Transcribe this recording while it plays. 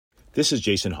This is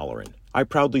Jason Holleran. I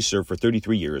proudly served for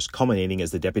 33 years, culminating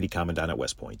as the Deputy Commandant at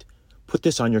West Point. Put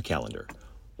this on your calendar.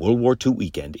 World War II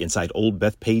weekend inside Old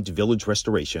Bethpage Village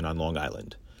Restoration on Long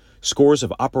Island. Scores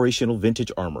of operational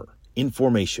vintage armor, in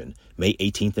formation, May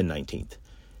 18th and 19th.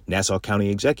 Nassau County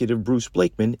Executive Bruce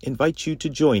Blakeman invites you to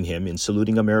join him in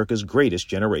saluting America's greatest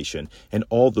generation and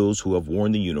all those who have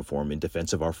worn the uniform in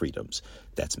defense of our freedoms.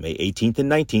 That's May 18th and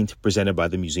 19th, presented by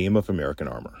the Museum of American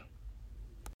Armor.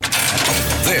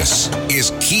 This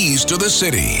is Keys to the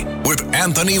City with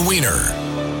Anthony Weiner.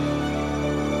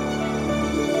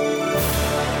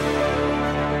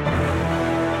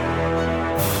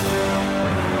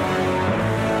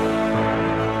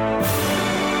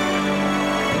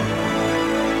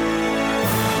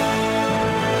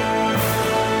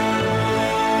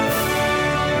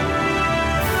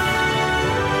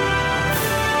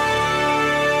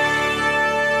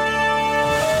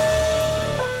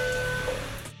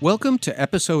 Welcome to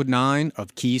Episode 9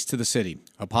 of Keys to the City,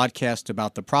 a podcast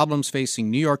about the problems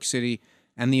facing New York City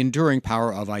and the enduring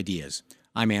power of ideas.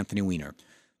 I'm Anthony Weiner.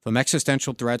 From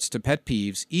existential threats to pet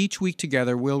peeves, each week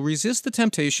together we'll resist the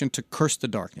temptation to curse the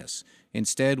darkness.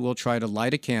 Instead, we'll try to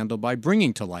light a candle by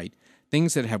bringing to light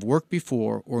things that have worked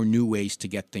before or new ways to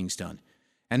get things done.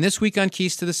 And this week on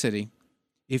Keys to the City,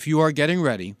 if you are getting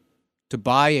ready to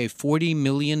buy a $40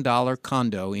 million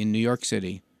condo in New York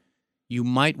City, you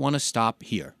might want to stop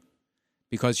here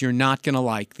because you're not going to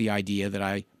like the idea that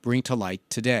I bring to light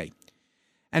today.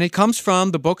 And it comes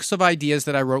from the books of ideas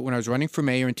that I wrote when I was running for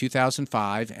mayor in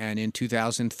 2005 and in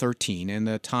 2013. And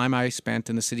the time I spent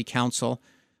in the city council,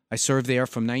 I served there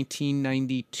from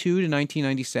 1992 to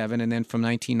 1997, and then from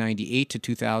 1998 to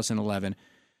 2011,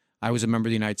 I was a member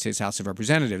of the United States House of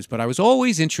Representatives. But I was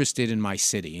always interested in my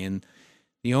city, and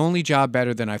the only job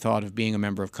better than I thought of being a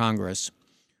member of Congress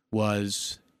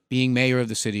was being mayor of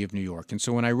the city of New York. And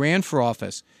so when I ran for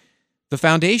office, the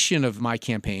foundation of my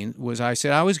campaign was I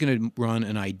said I was going to run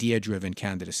an idea-driven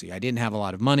candidacy. I didn't have a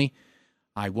lot of money.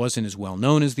 I wasn't as well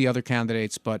known as the other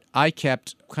candidates, but I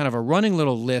kept kind of a running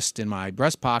little list in my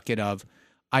breast pocket of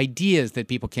ideas that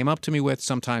people came up to me with.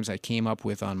 Sometimes I came up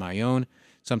with on my own.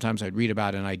 Sometimes I'd read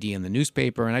about an idea in the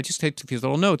newspaper, and I just took these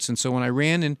little notes. And so when I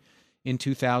ran in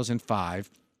 2005,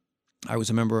 I was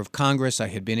a member of Congress. I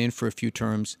had been in for a few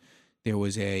terms. There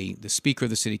was the Speaker of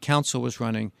the City Council was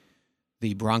running,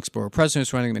 the Bronx Borough President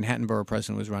was running, the Manhattan Borough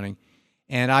President was running,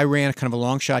 and I ran kind of a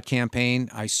long shot campaign.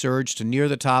 I surged to near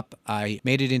the top. I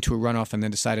made it into a runoff and then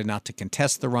decided not to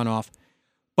contest the runoff.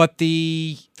 But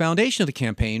the foundation of the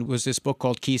campaign was this book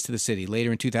called Keys to the City.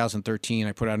 Later in 2013,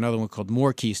 I put out another one called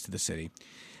More Keys to the City.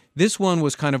 This one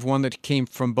was kind of one that came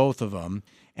from both of them,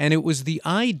 and it was the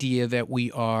idea that we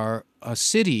are a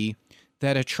city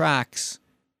that attracts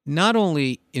not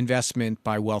only investment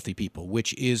by wealthy people,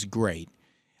 which is great,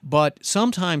 but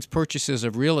sometimes purchases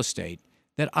of real estate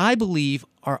that I believe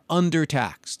are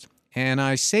undertaxed. And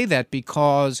I say that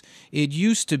because it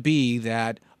used to be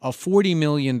that a $40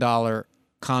 million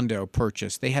condo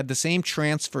purchase, they had the same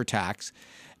transfer tax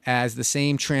as the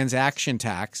same transaction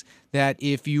tax that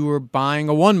if you were buying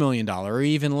a $1 million or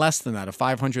even less than that, a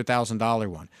 $500,000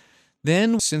 one.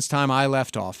 Then, since time I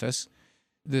left office,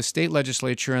 the state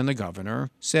legislature and the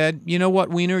governor said, you know what,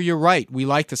 Weiner, you're right. We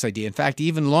like this idea. In fact,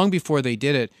 even long before they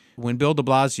did it, when Bill de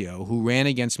Blasio, who ran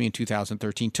against me in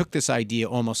 2013, took this idea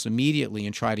almost immediately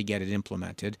and tried to get it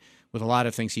implemented. With a lot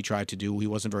of things he tried to do, he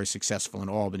wasn't very successful in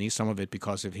Albany, some of it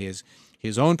because of his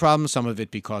own problems, some of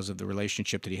it because of the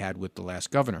relationship that he had with the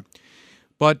last governor.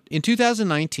 But in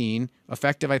 2019,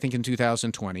 effective I think in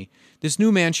 2020, this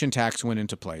new mansion tax went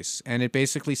into place. And it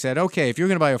basically said, okay, if you're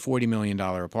going to buy a $40 million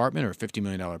apartment or a $50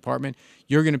 million apartment,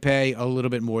 you're going to pay a little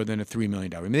bit more than a $3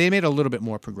 million. I mean, they made it a little bit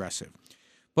more progressive.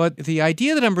 But the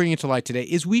idea that I'm bringing to light today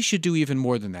is we should do even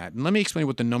more than that. And let me explain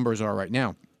what the numbers are right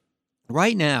now.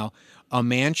 Right now, a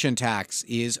mansion tax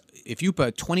is, if you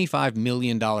put a $25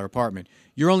 million apartment,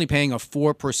 you're only paying a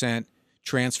 4%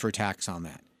 transfer tax on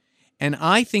that. And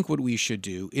I think what we should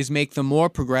do is make them more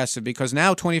progressive because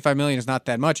now $25 million is not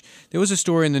that much. There was a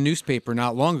story in the newspaper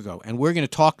not long ago, and we're going to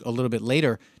talk a little bit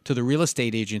later to the real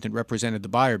estate agent that represented the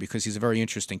buyer because he's a very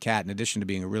interesting cat. In addition to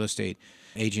being a real estate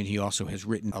agent, he also has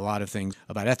written a lot of things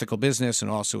about ethical business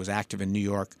and also was active in New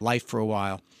York Life for a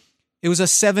while. It was a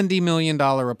 $70 million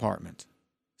apartment,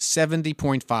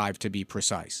 70.5 to be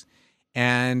precise.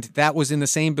 And that was in the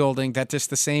same building that just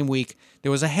the same week,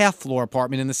 there was a half-floor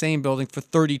apartment in the same building for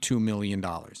 $32 million.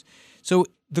 So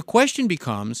the question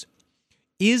becomes,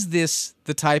 is this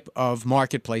the type of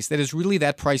marketplace that is really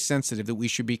that price sensitive that we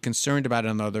should be concerned about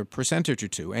another percentage or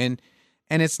two? And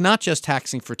it's not just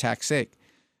taxing for tax sake.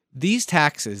 These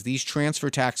taxes, these transfer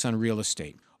tax on real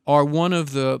estate, are one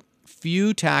of the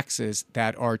few taxes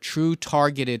that are true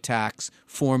targeted tax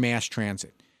for mass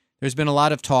transit. There's been a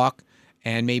lot of talk,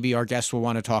 and maybe our guests will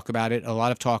want to talk about it, a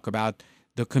lot of talk about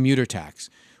the commuter tax.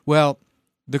 Well,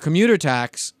 the commuter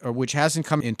tax, which hasn't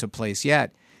come into place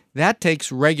yet, that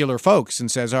takes regular folks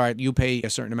and says, all right, you pay a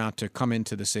certain amount to come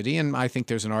into the city, and I think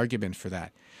there's an argument for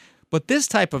that. But this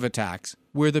type of a tax,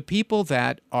 where the people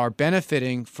that are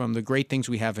benefiting from the great things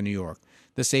we have in New York,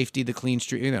 the safety, the clean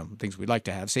street, things we'd like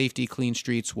to have, safety, clean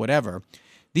streets, whatever,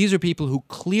 these are people who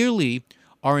clearly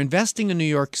are investing in New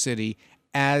York City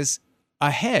as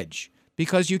a hedge,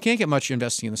 because you can't get much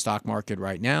investing in the stock market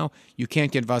right now. You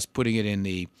can't get us putting it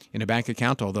in a bank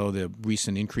account, although the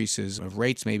recent increases of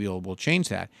rates maybe will change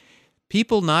that.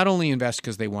 People not only invest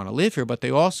because they want to live here, but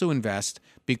they also invest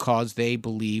because they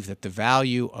believe that the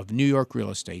value of New York real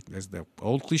estate, as the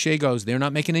old cliche goes, they're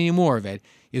not making any more of it,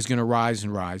 is going to rise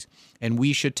and rise, and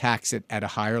we should tax it at a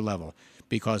higher level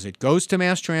because it goes to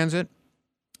mass transit.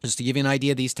 Just to give you an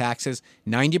idea of these taxes,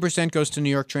 90% goes to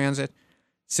New York Transit,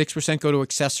 6% go to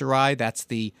Accessori. That's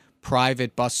the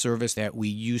private bus service that we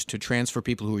use to transfer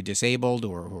people who are disabled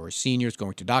or who are seniors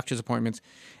going to doctor's appointments.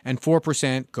 And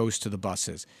 4% goes to the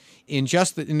buses. In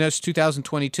this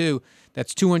 2022,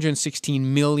 that's $216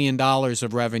 million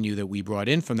of revenue that we brought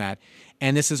in from that.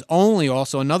 And this is only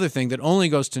also another thing that only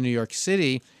goes to New York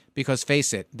City because,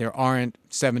 face it, there aren't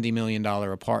 $70 million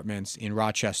apartments in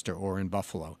Rochester or in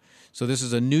Buffalo. So this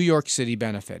is a New York City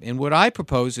benefit. And what I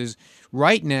propose is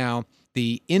right now,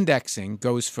 the indexing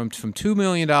goes from $2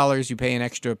 million, you pay an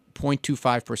extra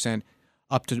 0.25%,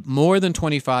 up to more than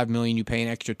 $25 million, you pay an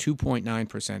extra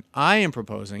 2.9%. I am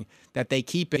proposing that they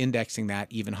keep indexing that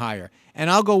even higher. And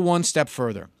I'll go one step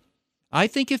further. I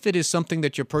think if it is something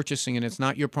that you're purchasing and it's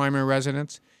not your primary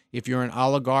residence, if you're an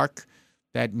oligarch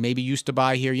that maybe used to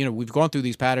buy here, we've gone through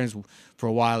these patterns. For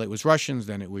a while it was Russians,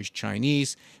 then it was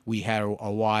Chinese. We had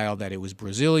a while that it was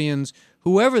Brazilians.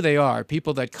 Whoever they are,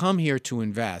 people that come here to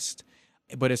invest,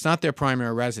 but it's not their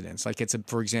primary residence. Like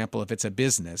for example, if it's a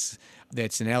business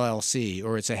that's an LLC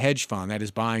or it's a hedge fund that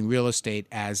is buying real estate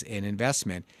as an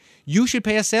investment, you should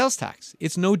pay a sales tax.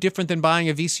 It's no different than buying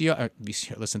a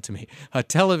a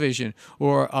television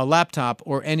or a laptop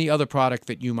or any other product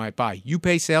that you might buy. You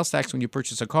pay sales tax when you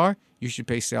purchase a car. You should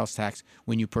pay sales tax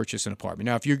when you purchase an apartment.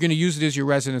 Now, if you're going to use it as your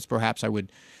residence, perhaps I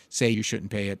would say you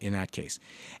shouldn't pay it in that case.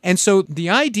 And so the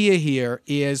idea here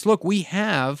is, look, we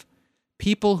have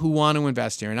people who want to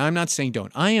invest here, and I'm not saying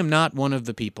don't. I am not one of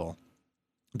the people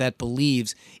that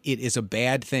believes it is a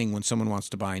bad thing when someone wants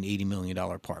to buy an $80 million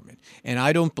apartment. And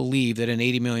I don't believe that an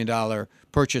 $80 million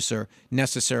purchaser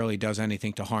necessarily does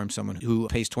anything to harm someone who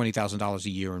pays $20,000 a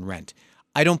year in rent.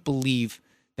 I don't believe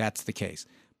that's the case.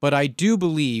 But I do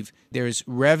believe there's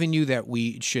revenue that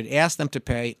we should ask them to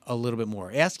pay a little bit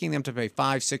more. Asking them to pay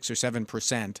 5, 6, or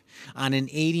 7% on an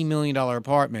 $80 million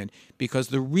apartment, because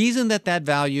the reason that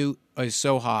value is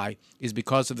so high is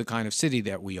because of the kind of city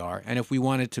that we are. And if we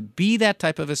wanted to be that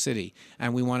type of a city,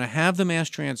 and we want to have the mass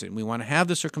transit, and we want to have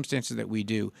the circumstances that we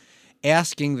do,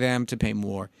 asking them to pay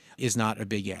more is not a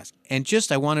big ask. And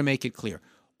I want to make it clear,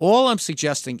 all I'm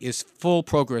suggesting is full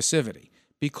progressivity,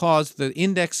 because the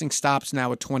indexing stops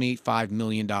now at $25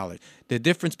 million. The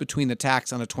difference between the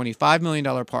tax on a $25 million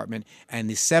apartment and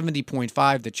the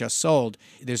 $70.5 that just sold,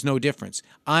 there's no difference.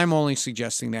 I'm only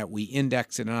suggesting that we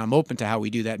index it, and I'm open to how we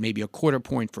do that, maybe a quarter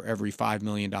point for every $5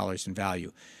 million in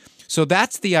value. So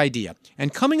that's the idea.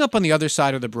 And coming up on the other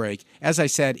side of the break, as I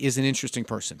said, is an interesting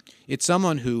person. It's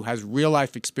someone who has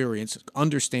real-life experience,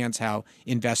 understands how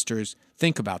investors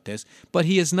think about this, but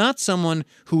he is not someone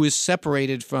who is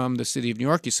separated from the city of New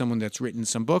York. He's someone that's written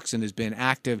some books and has been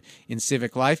active in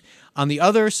civic life. On the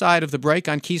other side of the break,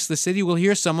 on Keys to the City, we'll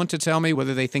hear someone to tell me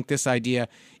whether they think this idea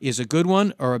is a good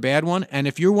one or a bad one. And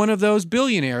if you're one of those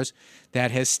billionaires that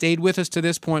has stayed with us to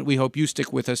this point, we hope you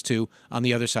stick with us too on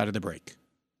the other side of the break.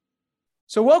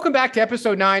 So welcome back to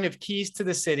episode 9 of Keys to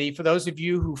the City. For those of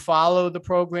you who follow the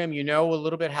program, you know a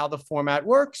little bit how the format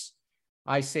works.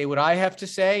 I say what I have to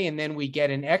say, and then we get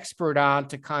an expert on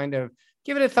to kind of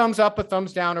give it a thumbs up, a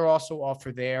thumbs down, or also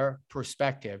offer their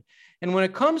perspective. And when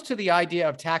it comes to the idea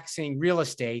of taxing real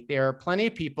estate, there are plenty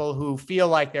of people who feel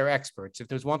like they're experts. If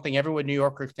there's one thing everyone New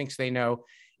Yorker thinks they know,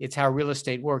 it's how real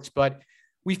estate works. But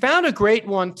we found a great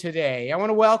one today. I want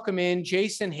to welcome in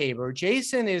Jason Haber.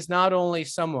 Jason is not only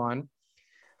someone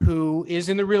who is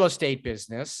in the real estate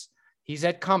business. He's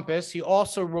at Compass. He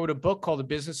also wrote a book called The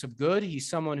Business of Good. He's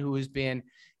someone who has been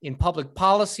in public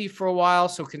policy for a while,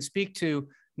 so can speak to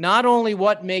not only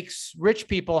what makes rich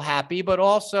people happy, but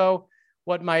also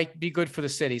what might be good for the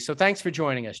city. So thanks for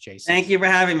joining us, Jason. Thank you for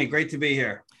having me. Great to be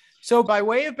here. So by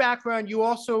way of background, you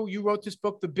wrote this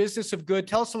book, The Business of Good.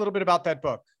 Tell us a little bit about that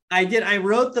book. I did. I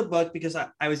wrote the book because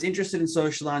I was interested in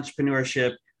social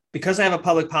entrepreneurship. Because I have a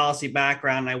public policy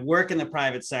background and I work in the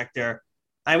private sector,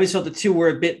 I always felt the two were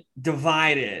a bit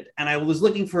divided. And I was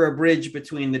looking for a bridge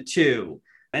between the two.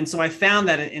 And so I found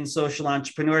that in social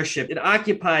entrepreneurship, it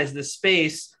occupies the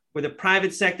space where the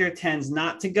private sector tends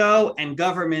not to go and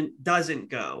government doesn't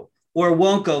go or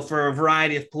won't go for a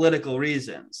variety of political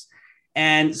reasons.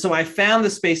 And so I found the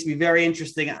space to be very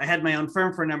interesting. I had my own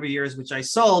firm for a number of years, which I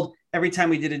sold. Every time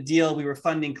we did a deal, we were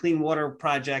funding clean water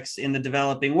projects in the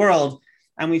developing world.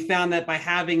 And we found that by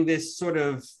having this sort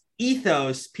of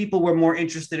ethos, people were more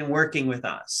interested in working with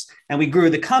us. And we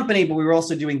grew the company, but we were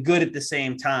also doing good at the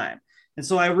same time. And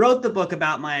so I wrote the book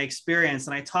about my experience,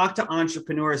 and I talked to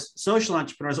entrepreneurs, social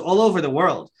entrepreneurs all over the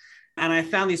world. And I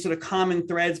found these sort of common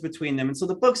threads between them. And so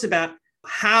the book's about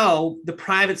how the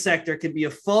private sector could be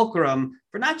a fulcrum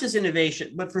for not just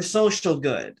innovation, but for social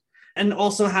good. And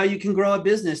also how you can grow a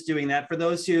business doing that. For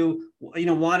those who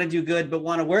want to do good, but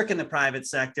want to work in the private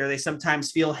sector, they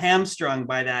sometimes feel hamstrung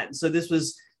by that. And so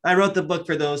I wrote the book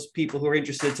for those people who are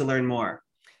interested to learn more.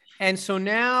 And so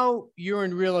now you're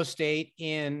in real estate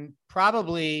in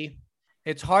probably,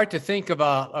 it's hard to think of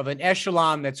an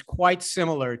echelon that's quite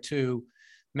similar to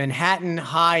Manhattan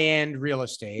high-end real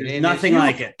estate. There's nothing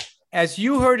like it. As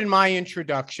you heard in my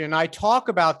introduction, I talk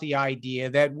about the idea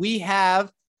that we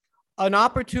have an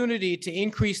opportunity to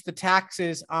increase the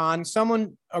taxes on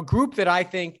a group that I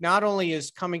think not only is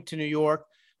coming to New York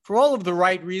for all of the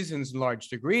right reasons in large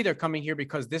degree. They're coming here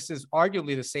because this is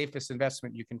arguably the safest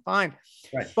investment you can find.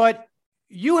 Right. But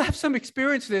you have some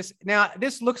experience with this. Now,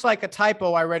 this looks like a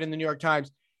typo I read in the New York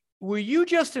Times. Were you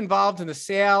just involved in the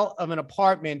sale of an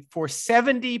apartment for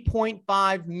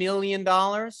 $70.5 million?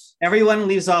 Everyone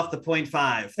leaves off the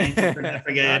 0.5. Thank you for not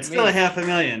forgetting. It's still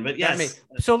 $500,000, but yes.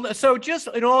 So just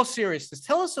in all seriousness,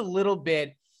 tell us a little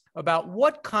bit about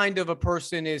what kind of a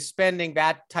person is spending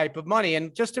that type of money.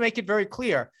 And just to make it very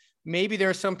clear, maybe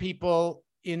there are some people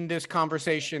in this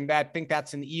conversation that think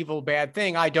that's an evil, bad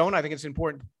thing. I don't. I think it's an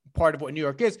important part of what New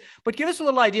York is. But give us a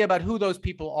little idea about who those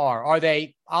people are. Are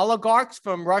they oligarchs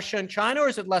from Russia and China, or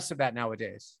is it less of that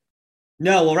nowadays?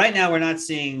 No, well, right now we're not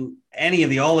seeing any of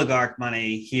the oligarch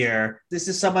money here. This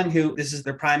is this is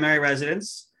their primary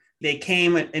residence. They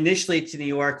came initially to New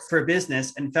York for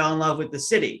business and fell in love with the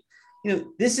city.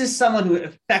 This is someone who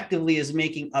effectively is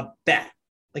making a bet.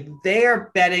 Like, they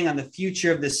are betting on the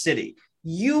future of the city.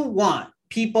 You want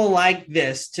people like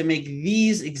this to make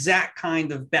these exact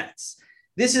kind of bets.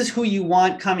 This is who you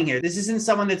want coming here. This isn't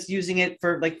someone that's using it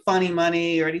for like funny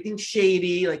money or anything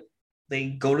shady. Like, they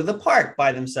go to the park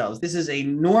by themselves. This is a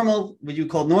normal, what you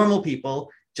call normal people,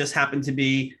 just happen to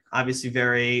be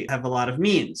obviously have a lot of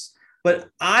means. But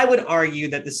I would argue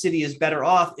that the city is better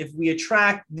off if we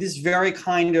attract this very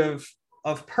kind of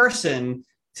person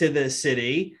to the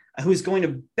city who's going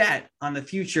to bet on the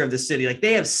future of the city. Like,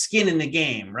 they have skin in the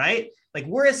game, right? Like,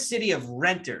 we're a city of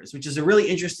renters, which is a really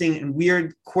interesting and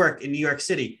weird quirk in New York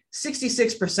City.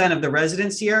 66% of the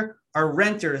residents here are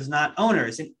renters, not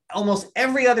owners. In almost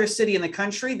every other city in the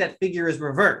country, that figure is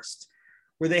reversed,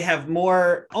 where they have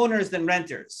more owners than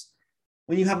renters.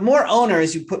 When you have more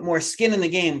owners, you put more skin in the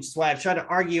game, which is why I've tried to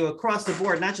argue across the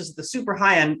board, not just at the super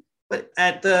high end, but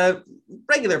at the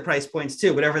regular price points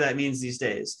too, whatever that means these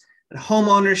days. But home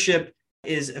ownership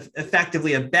is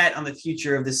effectively a bet on the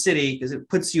future of the city because it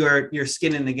puts your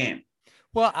skin in the game.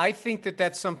 Well, I think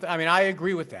that's something, I mean, I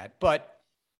agree with that, but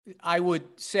I would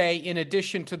say in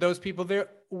addition to those people there,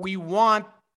 we want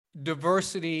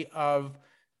diversity of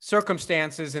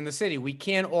circumstances in the city. We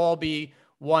can't all be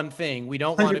one thing. We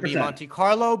don't want to be Monte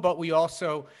Carlo, but we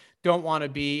also don't want to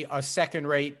be a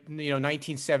second-rate,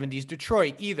 1970s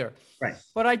Detroit either. Right.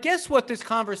 But I guess what this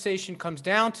conversation comes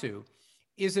down to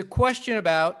is a question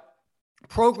about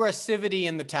progressivity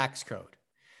in the tax code.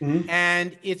 Mm-hmm.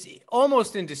 And it's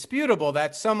almost indisputable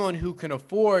that someone who can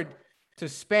afford to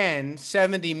spend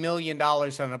 $70 million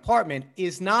on an apartment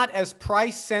is not as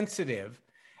price sensitive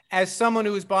as someone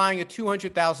who is buying a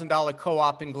 $200,000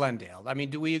 co-op in Glendale. I mean,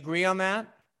 do we agree on that?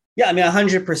 Yeah, I mean,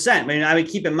 100%. I would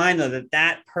keep in mind, though,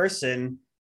 that person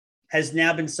has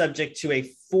now been subject to a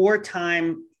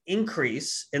 4-time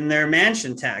increase in their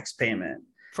mansion tax payment.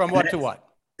 From what to what?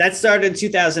 That started in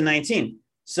 2019.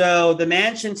 So the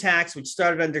mansion tax, which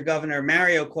started under Governor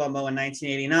Mario Cuomo in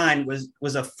 1989,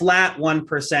 was a flat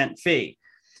 1% fee.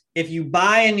 If you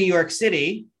buy in New York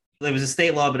City, it was a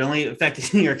state law, but only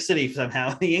affected New York City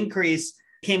somehow, the increase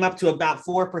came up to about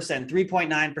 4%,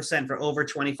 3.9% for over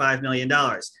 $25 million.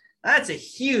 That's a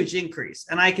huge increase.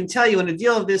 And I can tell you, in a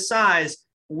deal of this size,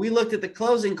 when we looked at the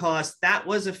closing costs, that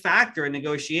was a factor in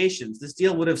negotiations. This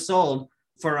deal would have sold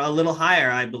for a little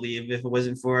higher, I believe, if it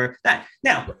wasn't for that.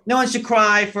 Now, no one should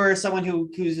cry for someone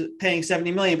who's paying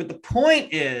 70 million, but the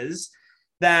point is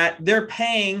that they're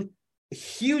paying a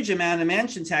huge amount of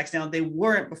mansion tax now. They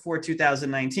weren't before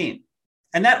 2019.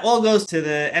 And that all goes to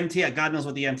the MTA. God knows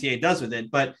what the MTA does with it,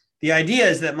 but the idea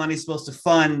is that money's supposed to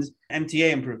fund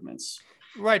MTA improvements.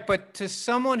 Right, but to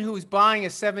someone who's buying a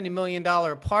 $70 million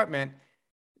apartment,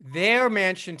 their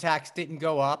mansion tax didn't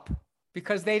go up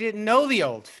because they didn't know the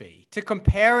old fee. To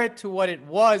compare it to what it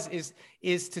was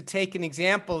is to take an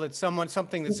example that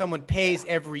something that someone pays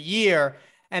every year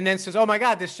and then says, "Oh my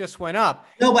God, this just went up."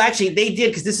 No, but actually they did,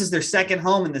 because this is their second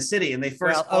home in the city, and they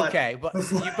first. Well, okay,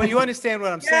 but you understand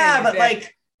what I'm saying? Yeah, but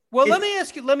like. Well, let me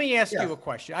ask you a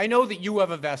question. I know that you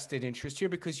have a vested interest here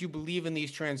because you believe in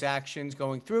these transactions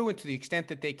going through, and to the extent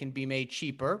that they can be made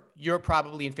cheaper, you're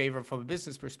probably in favor from a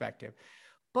business perspective.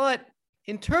 But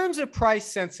in terms of price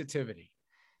sensitivity,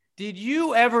 did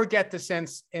you ever get the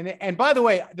sense, and by the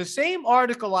way, the same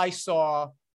article I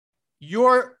saw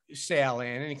your sale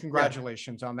in, and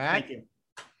congratulations on that. Thank you.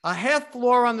 A half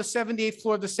floor on the 78th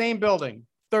floor of the same building,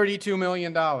 $32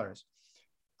 million.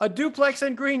 A duplex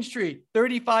on Green Street,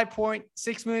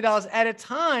 $35.6 million at a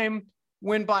time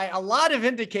when, by a lot of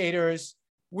indicators,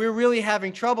 we're really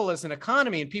having trouble as an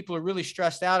economy and people are really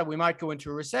stressed out and we might go into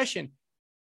a recession.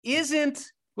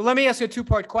 Well, let me ask you a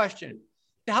two-part question.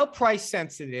 How price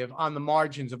sensitive on the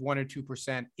margins of 1 or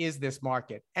 2% is this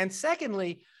market? And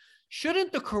secondly,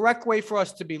 shouldn't the correct way for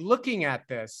us to be looking at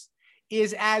this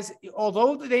is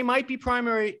although they might be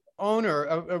primary owner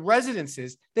of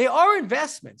residences, they are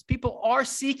investments. People are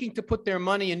seeking to put their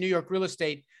money in New York real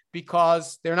estate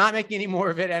because they're not making any more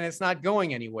of it and it's not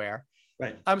going anywhere.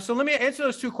 Right. So let me answer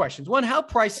those two questions. One, how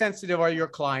price sensitive are your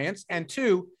clients? And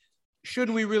two, should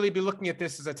we really be looking at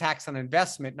this as a tax on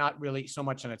investment, not really so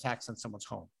much on a tax on someone's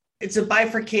home? It's a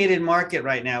bifurcated market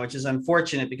right now, which is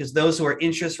unfortunate because those who are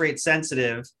interest rate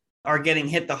sensitive are getting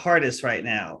hit the hardest right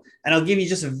now. And I'll give you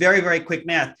just a very, very quick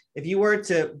math. If you were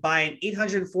to buy an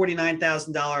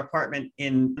 $849,000 apartment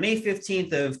in May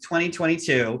 15th of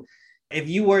 2022, if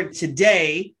you were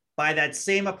today buy that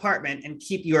same apartment and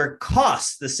keep your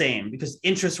costs the same because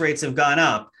interest rates have gone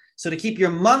up. So to keep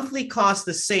your monthly costs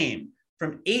the same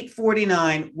from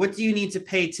 $849, what do you need to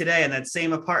pay today on that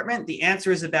same apartment? The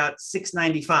answer is about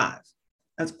 $695.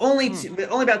 That's only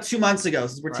about 2 months ago,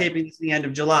 since we're taping this at the end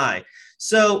of July.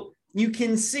 So you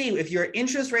can see if you're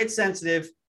interest rate sensitive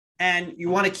and you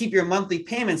want to keep your monthly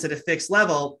payments at a fixed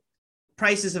level,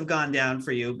 prices have gone down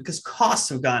for you because costs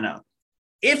have gone up.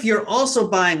 If you're also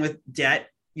buying with debt,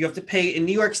 you have to pay in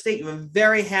New York State, you have a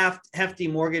very hefty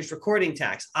mortgage recording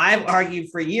tax. I've argued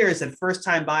for years that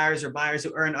first-time buyers or buyers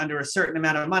who earn under a certain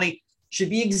amount of money should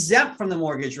be exempt from the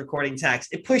mortgage recording tax.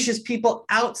 It pushes people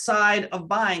outside of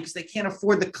buying because they can't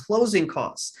afford the closing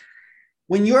costs.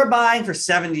 When you're buying for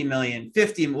 70 million,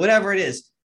 50, whatever it is,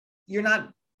 you're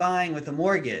not buying with a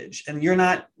mortgage and you're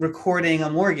not recording a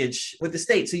mortgage with the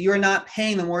state. So you're not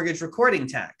paying the mortgage recording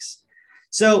tax.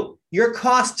 So your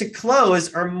costs to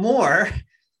close are more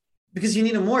because you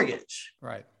need a mortgage.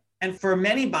 Right. And for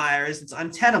many buyers, it's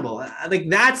untenable. I think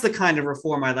that's the kind of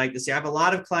reform I'd like to see. I have a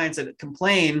lot of clients that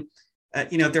complain,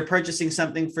 if they're purchasing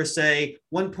something for, say,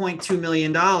 $1.2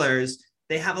 million,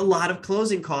 they have a lot of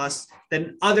closing costs that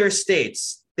in other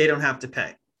states they don't have to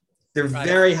pay. They're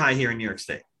very high here in New York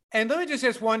State. And let me just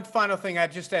ask one final thing,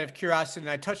 just out of curiosity, and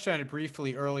I touched on it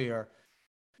briefly earlier.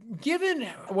 Given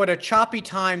what a choppy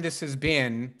time this has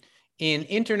been in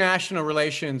international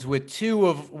relations with two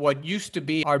of what used to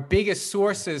be our biggest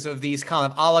sources of these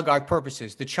kind of oligarch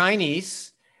purposes, the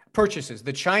Chinese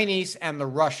and the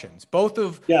Russians, both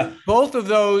of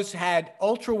those had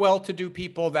ultra well-to-do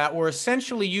people that were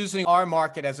essentially using our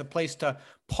market as a place to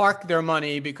park their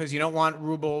money because you don't want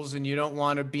rubles and you don't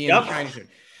want to be in China.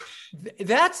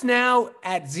 That's now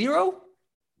at zero?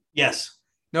 Yes.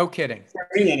 No kidding. For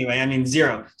me anyway, I mean,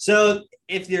 zero. So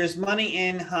if there's money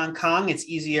in Hong Kong, it's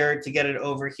easier to get it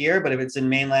over here. But if it's in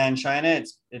mainland China,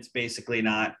 it's basically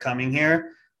not coming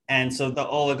here. And so the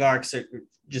oligarchs are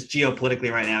just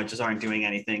geopolitically right now just aren't doing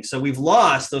anything. So we've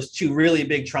lost those two really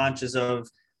big tranches of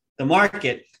the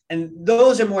market. And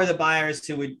those are more the buyers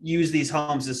who would use these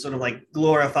homes as sort of like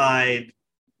glorified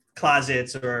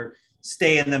closets or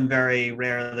stay in them very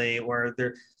rarely, or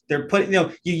they're putting,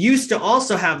 you used to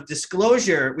also have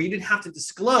disclosure where you didn't have to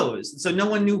disclose. And so no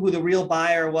one knew who the real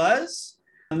buyer was.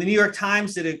 And the New York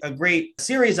Times did a great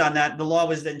series on that. The law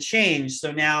was then changed.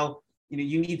 So now,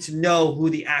 you need to know who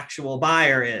the actual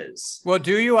buyer is. Well,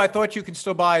 do you? I thought you can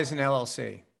still buy as an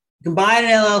LLC. You can buy an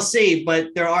LLC, but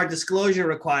there are disclosure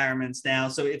requirements now.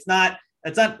 So it's not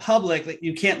public. Like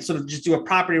you can't sort of just do a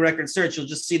property record search. You'll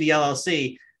just see the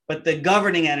LLC. but the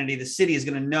governing entity, the city, is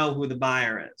going to know who the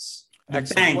buyer is. The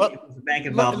bank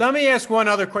involved. Let me ask one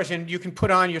other question. You can put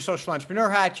on your social entrepreneur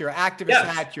hat, your activist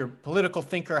hat, your political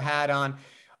thinker hat on,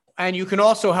 and you can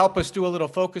also help us do a little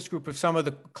focus group of some of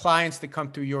the clients that come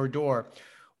through your door.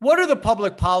 What are the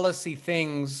public policy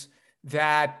things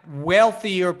that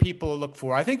wealthier people look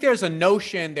for? I think there's a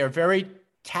notion they're very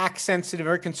tax sensitive,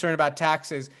 very concerned about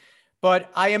taxes,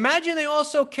 but I imagine they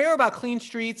also care about clean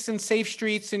streets and safe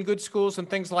streets and good schools and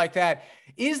things like that.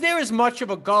 Is there as much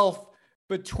of a gulf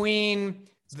between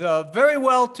the very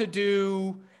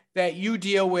well-to-do that you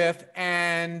deal with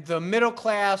and the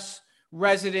middle-class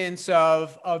residents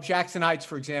of Jackson Heights,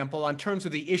 for example, in terms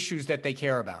of the issues that they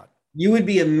care about? You would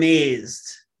be amazed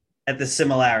at the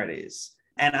similarities.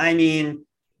 And I mean,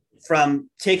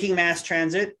 from taking mass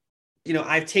transit,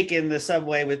 I've taken the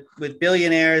subway with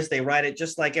billionaires. They ride it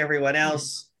just like everyone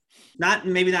else.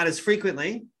 Maybe not as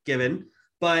frequently given,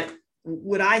 but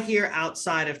what I hear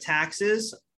outside of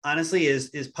taxes, honestly,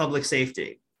 is public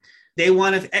safety. They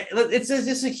want to, it's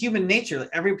just a human nature.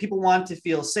 People want to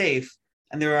feel safe.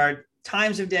 And there are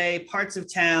times of day, parts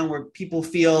of town where people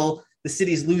feel the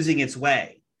city's losing its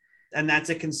way. And that's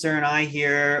a concern I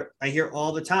hear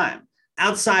all the time.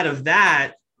 Outside of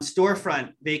that,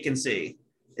 storefront vacancy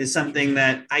is something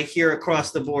that I hear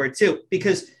across the board too,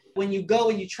 because when you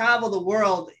travel the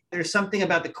world, there's something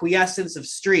about the quiescence of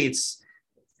streets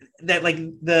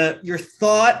that your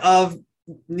thought of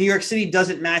New York City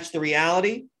doesn't match the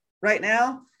reality right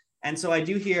now. And so I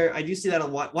do see that a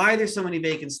lot. Why are there so many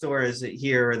vacant stores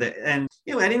here? I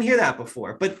didn't hear that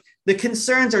before, but the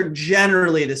concerns are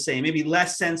generally the same, maybe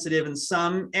less sensitive in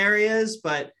some areas,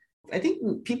 but I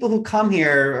think people who come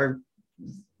here are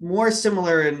more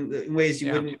similar in ways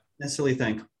you wouldn't necessarily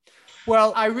think.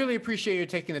 Well, I really appreciate you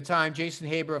taking the time. Jason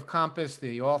Haber of Compass,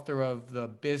 the author of The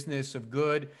Business of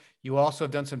Good. You also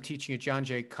have done some teaching at John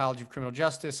Jay College of Criminal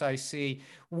Justice, I see.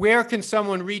 Where can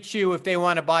someone reach you if they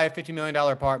want to buy a $50 million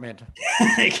apartment?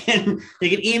 They can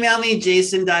email me,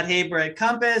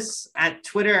 jason.haber@Compass, at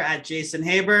Twitter,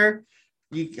 @JasonHaber.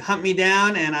 You hunt me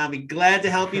down and I'll be glad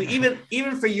to help you.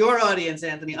 Even for your audience,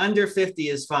 Anthony, under 50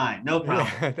 is fine. No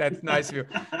problem. That's nice of you.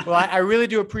 Well, I really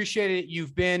do appreciate it.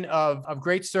 You've been of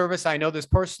great service. I know this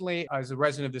personally as a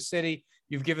resident of the city.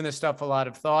 You've given this stuff a lot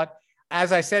of thought.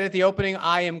 As I said at the opening,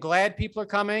 I am glad people are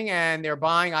coming and they're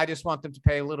buying. I just want them to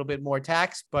pay a little bit more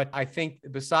tax. But I think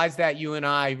besides that, you and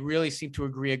I really seem to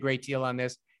agree a great deal on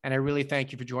this. And I really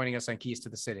thank you for joining us on Keys to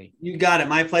the City. You got it.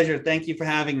 My pleasure. Thank you for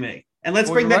having me. And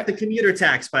let's bring back the commuter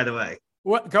tax, by the way.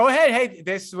 What? Go ahead. Hey,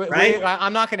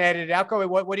 I'm not going to edit it out. Go ahead.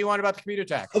 What do you want about the commuter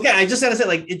tax? Okay. I just got to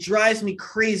say, it drives me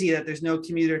crazy that there's no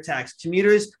commuter tax.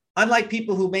 Commuters, unlike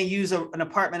people who may use an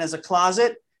apartment as a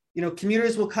closet,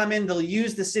 commuters will come in, they'll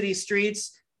use the city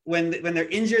streets. When they're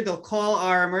injured, they'll call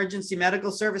our emergency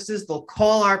medical services. They'll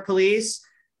call our police.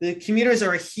 The commuters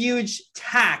are a huge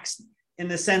tax in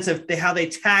the sense of how they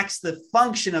tax the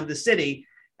function of the city.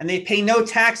 And they pay no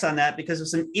tax on that because of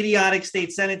some idiotic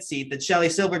state Senate seat that Shelley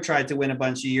Silver tried to win a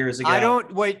bunch of years ago. I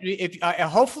don't wait.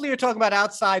 Hopefully you're talking about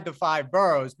outside the 5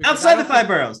 boroughs. Outside the 5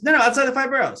 boroughs. No, outside the 5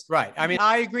 boroughs. Right. I mean,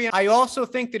 I agree. I also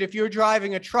think that if you're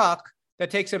driving a truck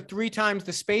that takes up 3 times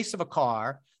the space of a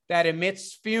car, that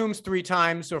emits fumes 3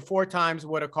 times or 4 times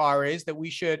what a car is, that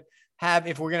we should have,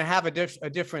 if we're going to have a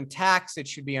different tax, it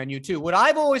should be on you too. What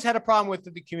I've always had a problem with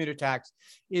the commuter tax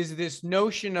is this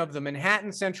notion of the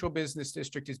Manhattan Central Business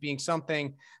District as being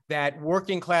something that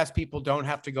working class people don't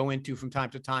have to go into from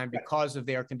time to time because of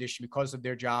their condition, because of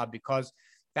their job, because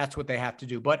that's what they have to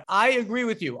do. But I agree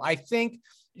with you. I think,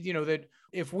 that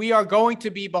if we are going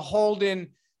to be beholden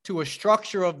to a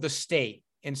structure of the state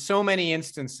in so many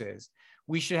instances,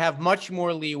 we should have much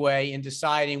more leeway in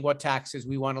deciding what taxes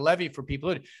we want to levy for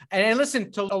people. And listen,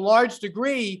 to a large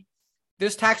degree,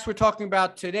 this tax we're talking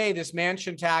about today, this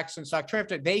mansion tax and stock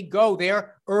transfer,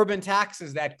 they're urban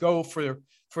taxes that go for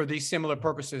these similar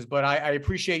purposes. But I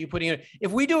appreciate you putting it.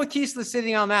 If we do a Keys to the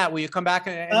City on that, will you come back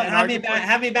and have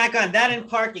me back on that? And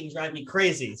parking drive me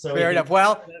crazy. So fair enough.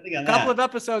 Well, a couple of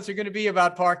episodes are going to be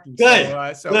about parking. Good.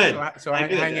 Good. So hang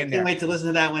in there. I can't wait to listen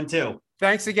to that one too.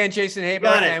 Thanks again, Jason Haber,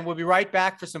 and we'll be right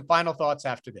back for some final thoughts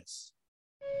after this.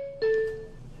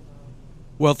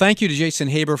 Well, thank you to Jason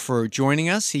Haber for joining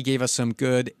us. He gave us some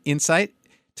good insight.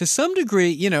 To some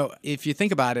degree, if you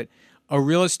think about it, a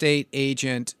real estate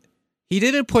agent, he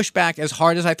didn't push back as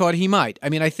hard as I thought he might. I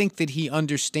mean, I think that he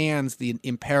understands the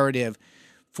imperative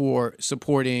for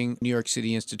supporting New York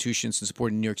City institutions and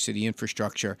supporting New York City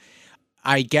infrastructure.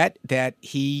 I get that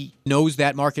he knows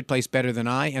that marketplace better than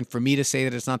I, and for me to say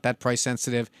that it's not that price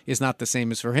sensitive is not the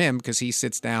same as for him because he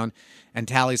sits down and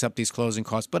tallies up these closing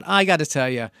costs. But I got to tell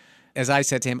you, as I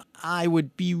said to him, I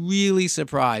would be really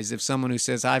surprised if someone who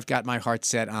says, I've got my heart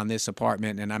set on this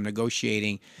apartment and I'm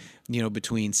negotiating,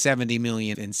 between $70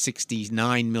 million and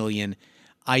 $69 million,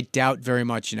 I doubt very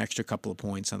much an extra couple of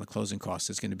points on the closing costs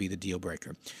is going to be the deal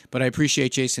breaker. But I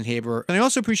appreciate Jason Haber, and I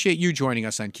also appreciate you joining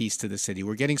us on Keys to the City.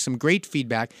 We're getting some great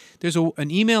feedback. There's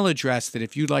an email address that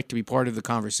if you'd like to be part of the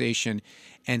conversation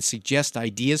and suggest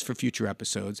ideas for future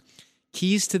episodes,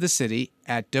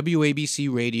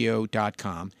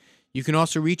 keystotocity@wabcradio.com. You can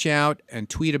also reach out and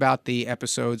tweet about the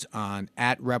episodes on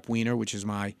 @RepWiener, which is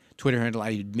my Twitter handle. I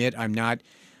admit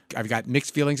I've got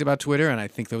mixed feelings about Twitter, and I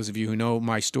think those of you who know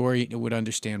my story would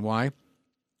understand why.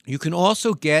 You can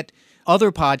also get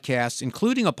other podcasts,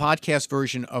 including a podcast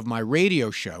version of my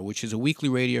radio show, which is a weekly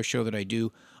radio show that I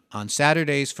do on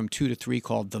Saturdays from 2 to 3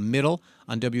 called The Middle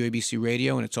on WABC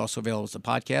Radio, and it's also available as a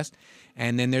podcast.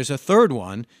 And then there's a third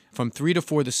one from 3 to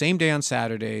 4 the same day on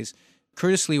Saturdays.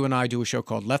 Curtis Lee and I do a show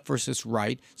called Left versus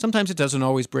Right. Sometimes it doesn't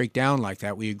always break down like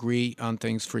that. We agree on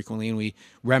things frequently, and we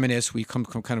reminisce. We come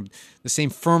from kind of the same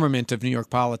firmament of New York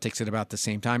politics at about the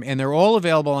same time. And they're all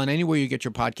available on anywhere you get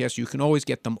your podcast. You can always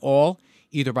get them all,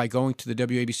 either by going to the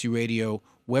WABC Radio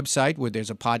website, where there's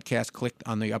a podcast clicked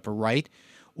on the upper right,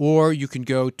 or you can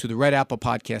go to the Red Apple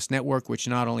Podcast Network, which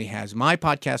not only has my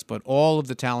podcast, but all of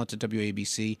the talent at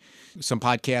WABC, some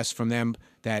podcasts from them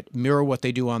that mirror what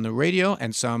they do on the radio,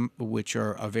 and some which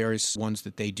are various ones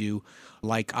that they do,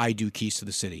 like I do Keys to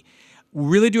the City. We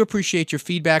really do appreciate your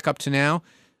feedback up to now.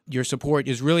 Your support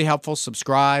is really helpful.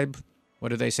 Subscribe. What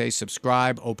do they say?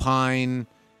 Subscribe, opine,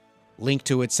 link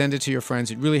to it, send it to your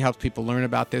friends. It really helps people learn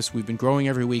about this. We've been growing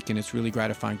every week, and it's really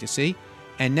gratifying to see.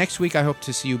 And next week, I hope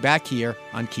to see you back here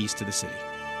on Keys to the City.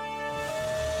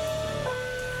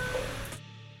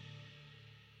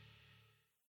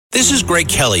 This is Greg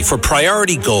Kelly for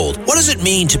Priority Gold. What does it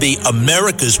mean to be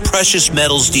America's precious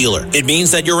metals dealer? It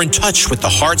means that you're in touch with the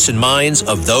hearts and minds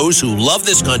of those who love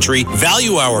this country,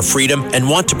 value our freedom, and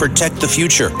want to protect the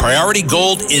future. Priority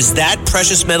Gold is that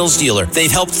precious metals dealer. They've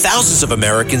helped thousands of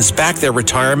Americans back their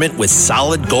retirement with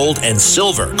solid gold and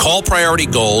silver. Call Priority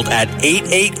Gold at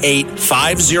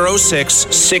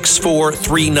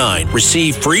 888-506-6439.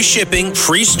 Receive free shipping,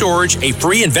 free storage, a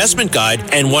free investment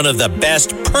guide, and one of the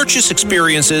best purchase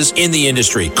experiences in the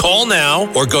industry. Call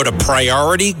now or go to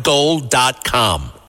PriorityGold.com.